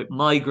tonight with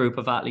my group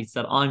of athletes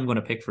that I'm going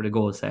to pick for the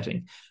goal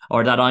setting,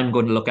 or that I'm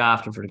going to look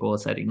after for the goal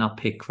setting, not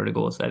pick for the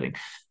goal setting.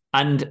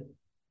 And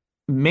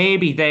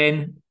maybe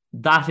then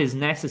that is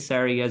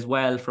necessary as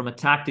well from a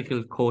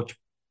tactical coach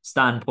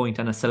standpoint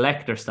and a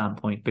selector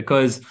standpoint,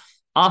 because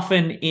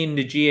often in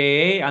the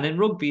GAA and in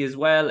rugby as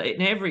well,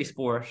 in every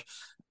sport,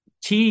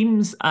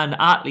 teams and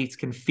athletes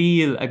can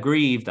feel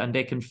aggrieved and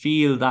they can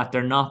feel that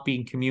they're not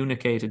being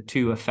communicated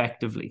to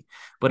effectively.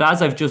 But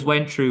as I've just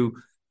went through,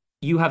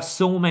 you have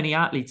so many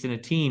athletes in a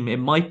team, it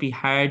might be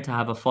hard to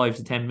have a 5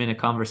 to 10 minute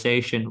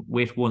conversation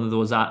with one of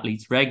those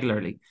athletes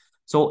regularly.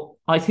 So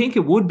I think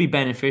it would be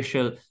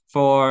beneficial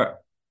for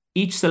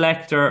each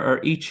selector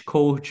or each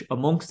coach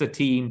amongst the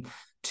team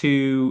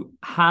to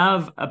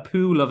have a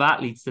pool of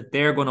athletes that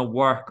they're going to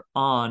work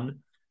on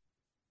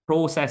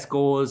process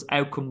goals,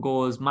 outcome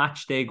goals,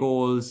 match day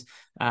goals,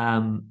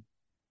 and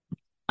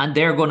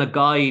they're going to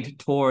guide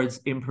towards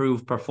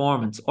improved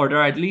performance, or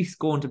they're at least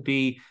going to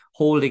be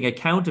holding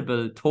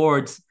accountable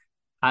towards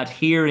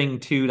adhering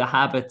to the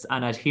habits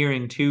and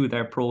adhering to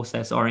their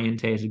process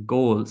orientated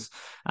goals,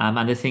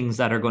 and the things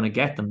that are going to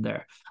get them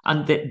there.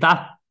 And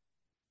that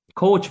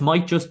coach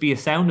might just be a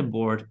sounding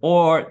board,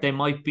 or they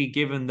might be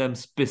giving them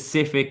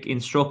specific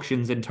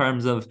instructions in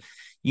terms of,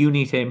 you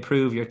need to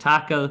improve your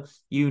tackle,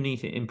 you need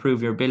to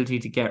improve your ability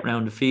to get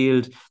around the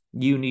field,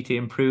 you need to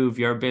improve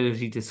your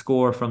ability to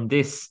score from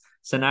this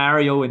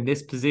scenario in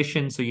this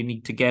position. So you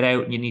need to get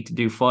out and you need to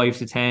do 5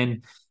 to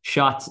 10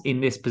 shots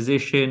in this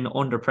position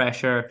under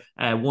pressure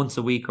once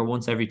a week or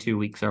once every 2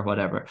 weeks or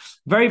whatever.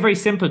 Very, very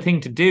simple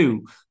thing to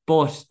do.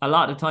 But a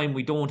lot of the time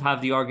we don't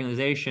have the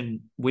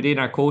organization within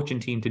our coaching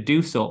team to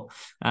do so.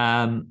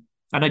 And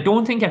I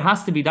don't think it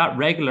has to be that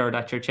regular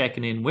that you're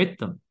checking in with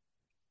them.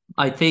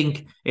 I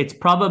think it's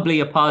probably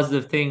a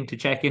positive thing to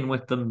check in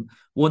with them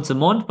once a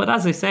month. But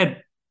as I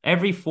said,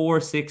 every 4,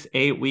 6,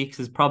 8 weeks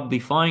is probably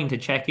fine to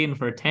check in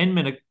for a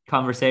 10-minute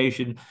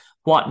conversation.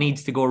 What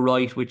needs to go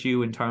right with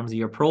you in terms of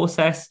your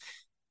process?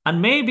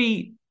 And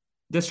maybe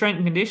the strength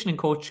and conditioning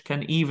coach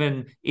can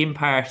even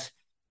impart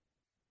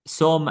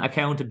some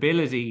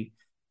accountability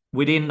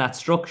within that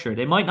structure.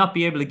 They might not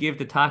be able to give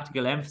the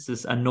tactical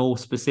emphasis and know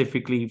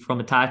specifically from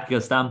a tactical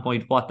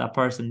standpoint what that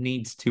person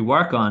needs to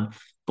work on,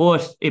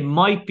 but it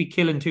might be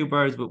killing two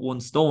birds with one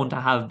stone to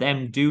have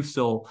them do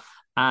so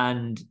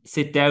and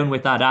sit down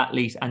with that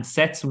athlete and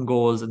set some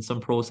goals and some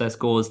process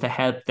goals to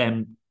help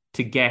them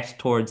to get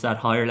towards that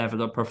higher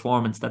level of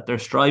performance that they're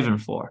striving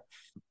for.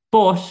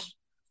 But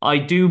I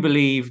do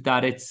believe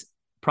that it's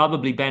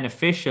probably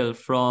beneficial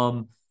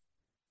from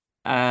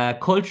a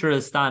cultural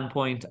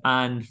standpoint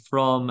and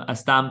from a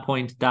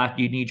standpoint that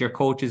you need your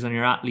coaches and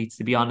your athletes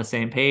to be on the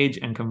same page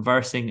and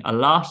conversing a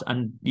lot,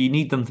 and you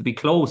need them to be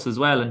close as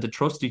well and to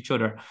trust each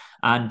other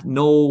and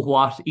know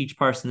what each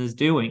person is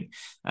doing.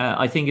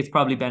 I think it's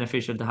probably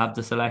beneficial to have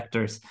the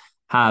selectors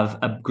have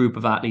a group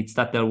of athletes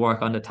that they'll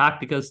work on the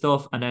tactical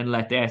stuff, and then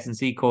let the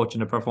S&C coach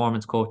and the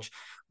performance coach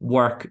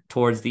work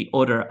towards the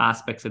other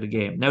aspects of the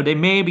game. Now, they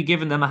may be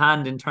giving them a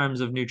hand in terms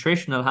of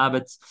nutritional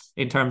habits,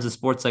 in terms of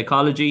sports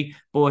psychology,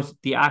 but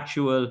the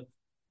actual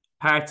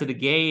parts of the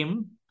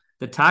game,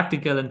 the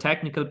tactical and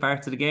technical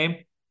parts of the game,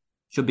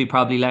 should be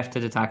probably left to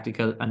the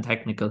tactical and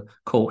technical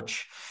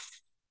coach.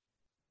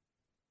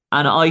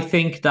 And I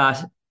think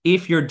that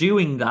if you're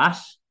doing that,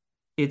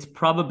 it's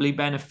probably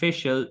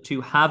beneficial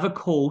to have a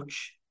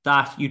coach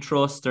that you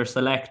trust, or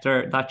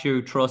selector that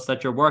you trust,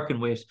 that you're working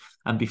with.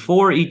 And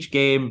before each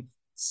game,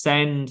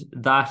 send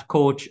that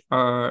coach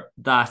or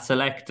that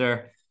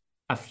selector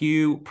a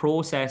few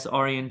process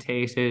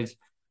orientated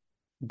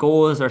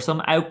goals or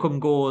some outcome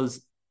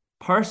goals,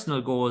 personal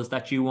goals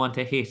that you want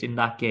to hit in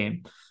that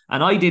game.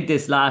 And I did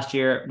this last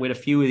year with a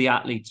few of the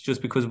athletes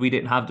just because we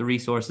didn't have the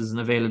resources and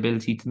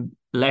availability to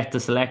let the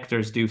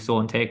selectors do so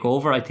and take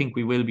over. I think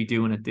we will be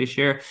doing it this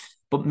year.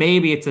 But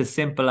maybe it's as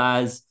simple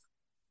as,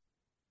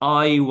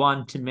 I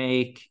want to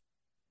make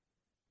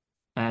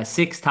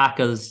 6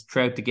 tackles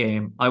throughout the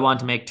game. I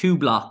want to make 2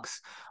 blocks.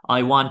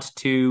 I want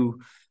to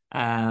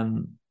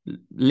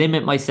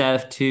limit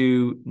myself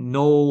to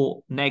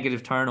no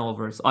negative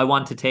turnovers. I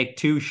want to take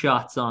 2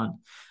 shots on.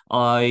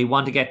 I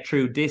want to get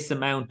through this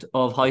amount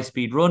of high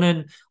speed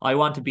running. I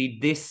want to be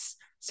this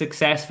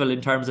successful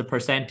in terms of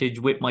percentage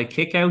with my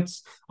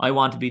kickouts. I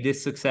want to be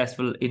this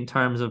successful in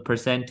terms of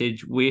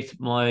percentage with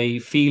my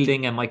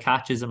fielding and my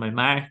catches and my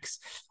marks.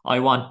 I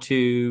want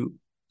to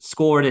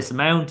score this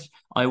amount.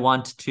 I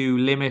want to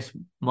limit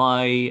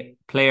my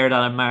player that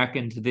I'm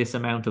marking to this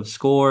amount of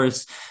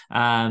scores,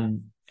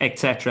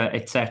 etc.,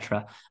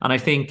 etc. And I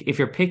think if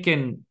you're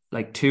picking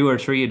like 2 or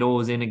 3 of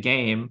those in a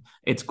game,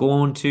 it's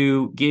going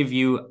to give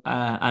you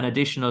an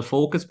additional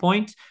focus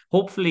point.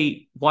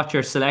 Hopefully what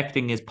you're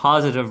selecting is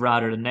positive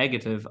rather than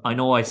negative. I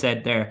know I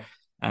said there,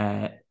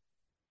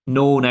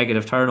 no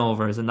negative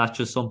turnovers, and that's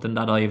just something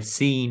that I have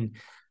seen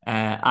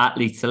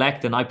athletes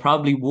select. And I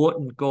probably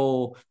wouldn't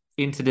go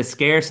into the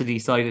scarcity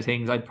side of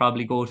things. I'd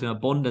probably go to an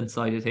abundance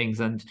side of things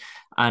and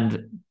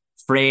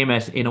frame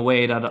it in a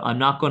way that I'm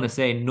not going to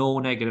say no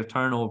negative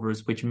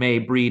turnovers, which may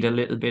breed a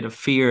little bit of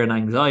fear and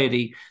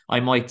anxiety. I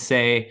might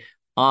say,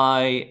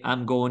 I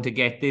am going to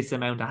get this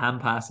amount of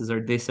hand passes or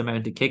this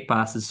amount of kick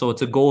passes. So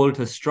it's a goal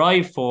to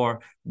strive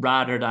for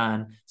rather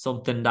than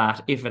something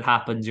that if it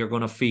happens, you're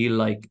going to feel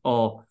like,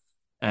 oh,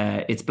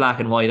 it's black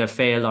and white, I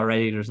failed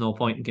already, there's no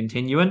point in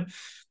continuing.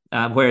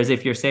 Whereas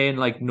if you're saying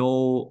like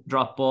no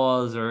drop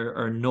balls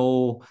or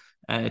no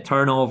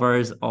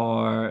turnovers,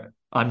 or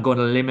I'm going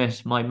to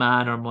limit my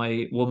man or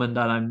my woman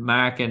that I'm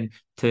marking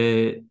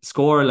to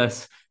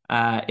scoreless,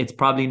 it's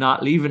probably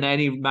not leaving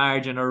any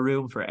margin or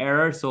room for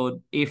error.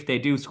 So if they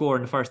do score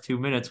in the first 2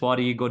 minutes, what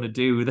are you going to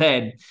do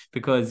then?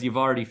 Because you've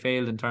already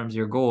failed in terms of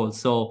your goals.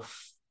 So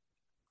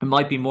it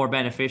might be more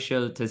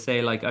beneficial to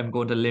say, like, I'm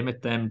going to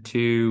limit them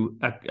to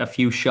a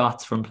few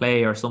shots from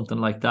play or something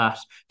like that.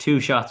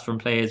 2 shots from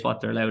play is what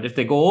they're allowed. If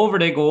they go over,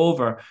 they go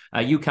over.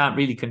 You can't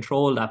really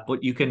control that,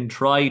 but you can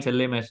try to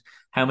limit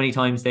how many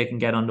times they can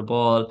get on the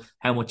ball,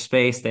 how much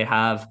space they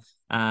have,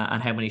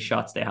 and how many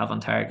shots they have on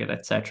target,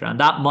 etc. And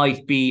that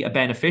might be a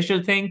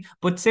beneficial thing.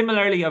 But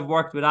similarly, I've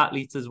worked with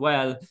athletes as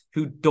well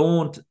who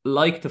don't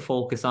like to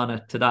focus on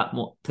it to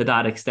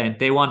that extent.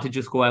 They want to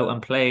just go out and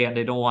play, and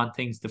they don't want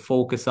things to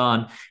focus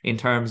on in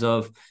terms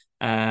of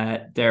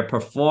their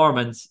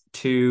performance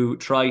to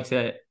try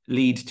to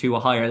lead to a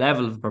higher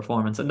level of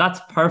performance. And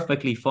that's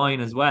perfectly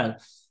fine as well.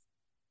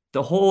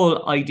 The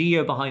whole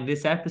idea behind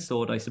this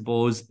episode, I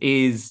suppose,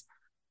 is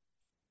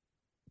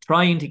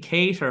trying to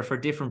cater for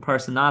different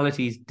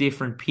personalities,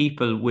 different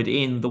people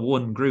within the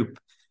one group.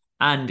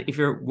 And if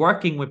you're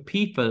working with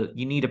people,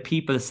 you need a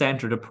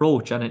people-centered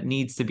approach, and it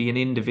needs to be an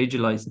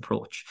individualized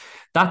approach.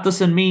 That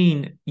doesn't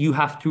mean you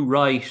have to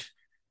write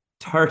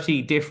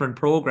 30 different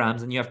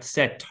programs and you have to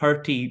set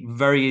 30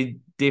 very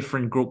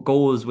different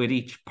goals with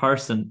each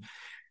person.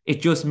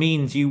 It just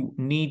means you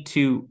need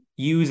to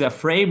use a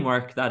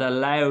framework that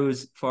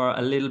allows for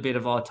a little bit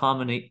of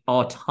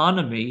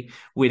autonomy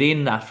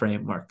within that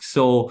framework.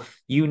 So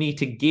you need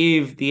to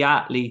give the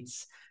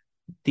athletes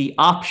the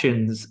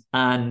options,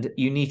 and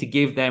you need to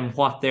give them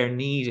what they're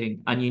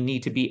needing, and you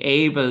need to be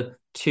able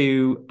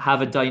to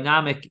have a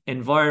dynamic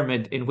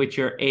environment in which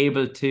you're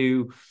able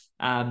to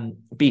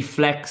be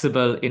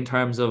flexible in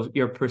terms of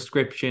your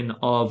prescription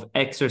of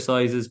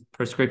exercises,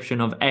 prescription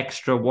of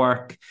extra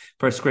work,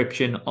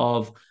 prescription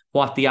of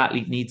what the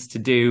athlete needs to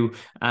do.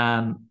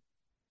 And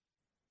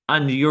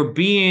you're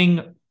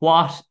being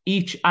what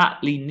each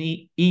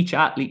athlete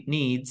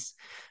needs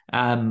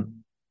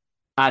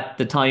at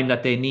the time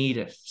that they need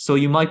it. So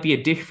you might be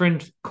a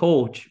different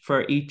coach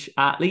for each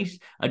athlete,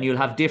 and you'll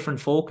have different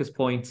focus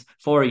points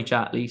for each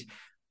athlete.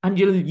 And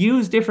you'll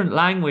use different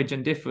language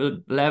and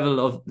different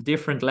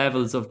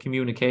levels of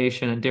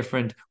communication and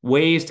different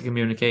ways to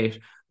communicate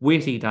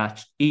with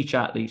each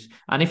athlete.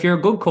 And if you're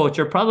a good coach,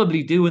 you're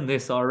probably doing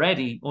this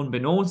already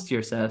unbeknownst to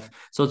yourself.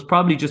 So it's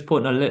probably just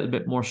putting a little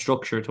bit more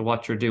structure to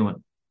what you're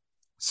doing.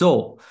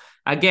 So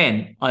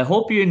again, I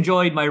hope you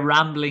enjoyed my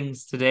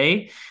ramblings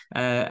today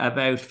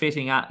about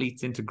fitting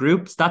athletes into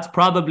groups. That's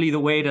probably the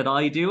way that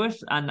I do it.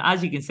 And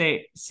as you can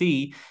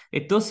see,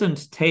 it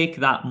doesn't take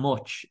that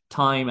much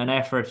time and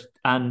effort,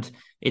 and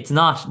it's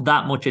not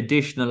that much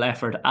additional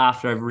effort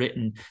after I've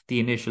written the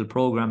initial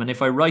program. And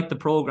if I write the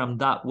program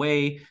that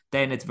way,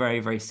 then it's very,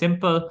 very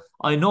simple.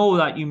 I know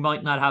that you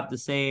might not have the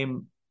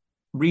same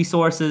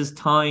resources,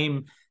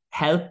 time,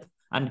 help,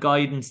 and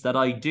guidance that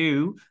I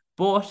do,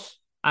 but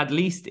at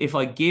least if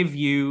I give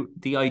you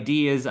the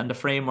ideas and the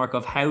framework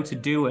of how to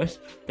do it,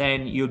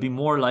 then you'll be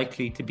more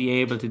likely to be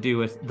able to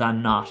do it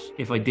than not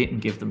if I didn't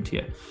give them to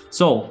you.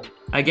 So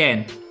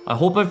again, I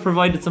hope I've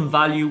provided some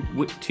value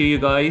to you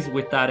guys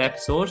with that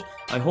episode.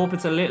 I hope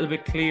it's a little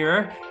bit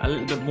clearer, a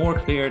little bit more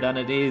clear than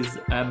it is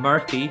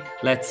murky,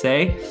 let's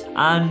say.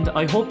 And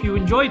I hope you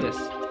enjoyed it.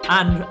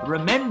 And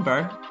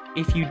remember,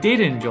 if you did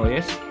enjoy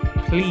it,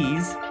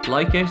 please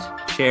like it,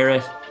 share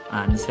it,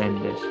 and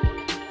send it.